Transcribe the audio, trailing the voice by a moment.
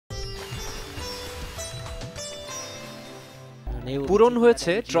পূরণ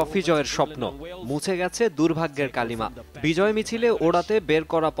হয়েছে ট্রফি জয়ের স্বপ্ন, মুছে গেছে দুর্ভাগ্যের কালিমা। বিজয় মিছিলে ওড়াতে বের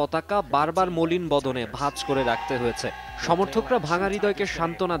করা পতাকা বারবার মলিন বদনে ভাঁজ করে রাখতে হয়েছে। সমর্থকরা ভাঙা হৃদয়কে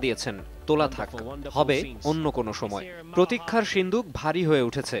সান্ত্বনা দিয়েছেন, তোলা থাক, হবে অন্য কোনো সময়। প্রতীক্ষার সিন্দুক ভারী হয়ে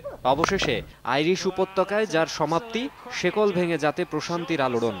উঠেছে। অবশেষে আইরিশ উপত্যকায় যার সমাপ্তি, শেকল ভেঙে যাতে প্রশান্তির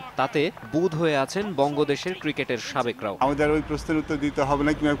আলোড়ন, তাতে বুঁদ হয়ে আছেন বঙ্গদেশের ক্রিকেটের সাবেকরাও। আমাদের ওই প্রশ্নের উত্তর দিতে হবে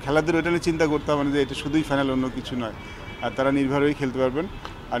না, কিংবা খেলাধুলা এটা নিয়ে চিন্তা করতে হবে না যে এটা শুধুই ফাইনাল, অন্য কিছু নয়। আর তারা নির্ভর হয়ে খেলতে পারবেন,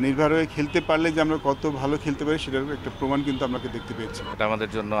 আর নির্ভর হয়ে খেলতে পারলে যে আমরা কত ভালো খেলতে পারি সেটার একটা প্রমাণ কিন্তু আমরা দেখতে পেয়েছি। এটা আমাদের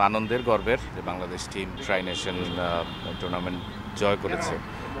জন্য আনন্দের, গর্বের যে Bangladesh team try nation tournament জয় করেছে।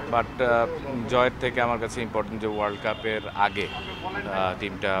 বাট জয়ের থেকে আমার কাছে ইম্পর্টেন্ট যে ওয়ার্ল্ড কাপের আগে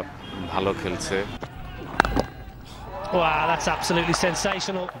টিমটা ভালো খেলছে।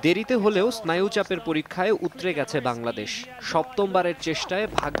 দেরিতে হলেও স্নায়ুচাপের পরীক্ষায় উতরে গেছে বাংলাদেশ। সপ্তমবারের চেষ্টায়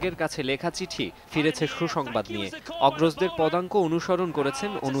ভাগ্যের কাছে লেখা চিঠি ফিরেছে সুসংবাদ নিয়ে। অগ্রজদের পদাঙ্ক অনুসরণ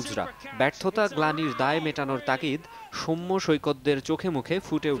করেছেন অনুজরা। ব্যর্থতা গ্লানির দায় মেটানোর তাগিদ সৌম্য সৈকতদের চোখে মুখে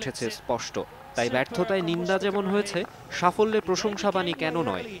ফুটে উঠেছে স্পষ্ট। তাই ব্যর্থতায় নিন্দা যেমন হয়েছে, সাফল্যের প্রশংসাবাণী কেন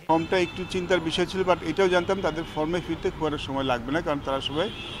নয়। ফর্মটা একটু চিন্তার বিষয় ছিল, বাট এটাও জানতাম তাদের ফর্মে ফিরতে খুব একটা সময় লাগবে না, কারণ তারা সবাই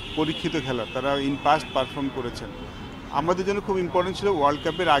পরীক্ষিত খেলোয়াড়, তারা ইন পাস্ট পারফর্ম করেছেন। আমাদের জন্য খুব ইম্পর্টেন্ট ছিল ওয়ার্ল্ড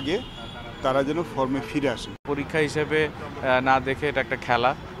কাপের আগে তারা যেন ফর্মে ফিরে আসে। পরীক্ষা হিসেবে না দেখে এটা একটা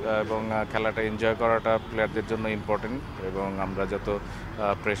খেলা, এবং খেলাটা এনজয় করাটা প্লেয়ারদের জন্য ইম্পর্টেন্ট, এবং আমরা যত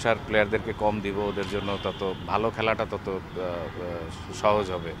প্রেশার প্লেয়ারদেরকে কম দিব, ওদের জন্য তত ভালো খেলাটা তত সহজ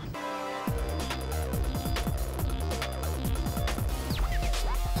হবে।